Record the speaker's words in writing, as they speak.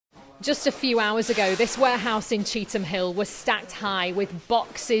Just a few hours ago, this warehouse in Cheetham Hill was stacked high with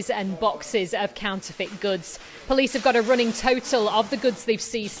boxes and boxes of counterfeit goods. Police have got a running total of the goods they've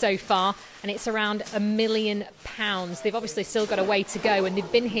seized so far, and it's around £1 million. They've obviously still got a way to go, and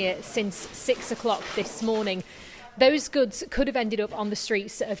they've been here since 6 o'clock this morning. Those goods could have ended up on the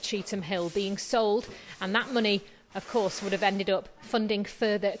streets of Cheetham Hill being sold, and that money, of course, would have ended up funding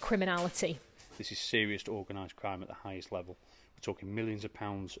further criminality. This is serious organised crime at the highest level. We're talking millions of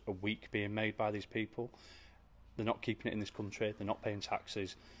pounds a week being made by these people. They're not keeping it in this country, they're not paying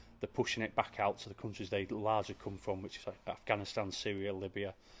taxes, they're pushing it back out to the countries they largely come from, which is like Afghanistan, Syria,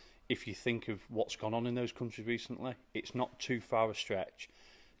 Libya. If you think of what's gone on in those countries recently, it's not too far a stretch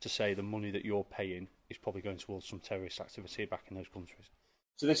to say the money that you're paying is probably going towards some terrorist activity back in those countries.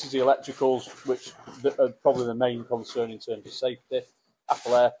 So this is the electricals, which are probably the main concern in terms of safety.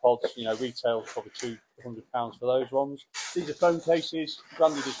 Apple AirPods, retail probably £200 for those ones. These are phone cases,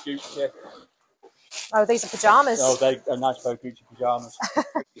 branded as Gucci. Oh, these are pyjamas. Oh, they're a nice pair of Gucci pyjamas.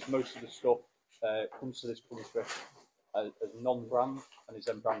 Most of the stuff comes to this country as non-brand and is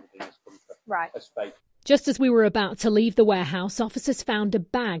then branded in this country as fake. Just as we were about to leave the warehouse, officers found a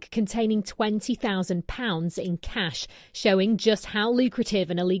bag containing £20,000 in cash, showing just how lucrative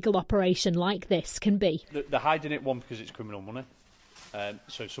an illegal operation like this can be. They're hiding it, one, because it's criminal money.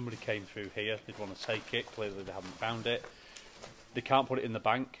 So somebody came through here, they'd want to take it, clearly they haven't found it. They can't put it in the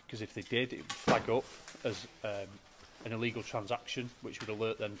bank, because if they did, it would flag up as an illegal transaction, which would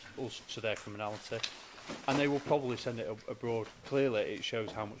alert them also to their criminality. And they will probably send it abroad. Clearly it shows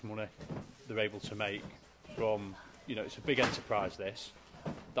how much money they're able to make from, it's a big enterprise this.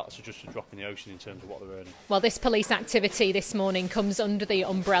 That's just a drop in the ocean in terms of what they're earning. Well, this police activity this morning comes under the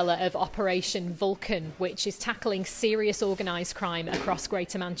umbrella of Operation Vulcan, which is tackling serious organised crime across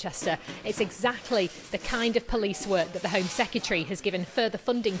Greater Manchester. It's exactly the kind of police work that the Home Secretary has given further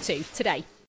funding to today.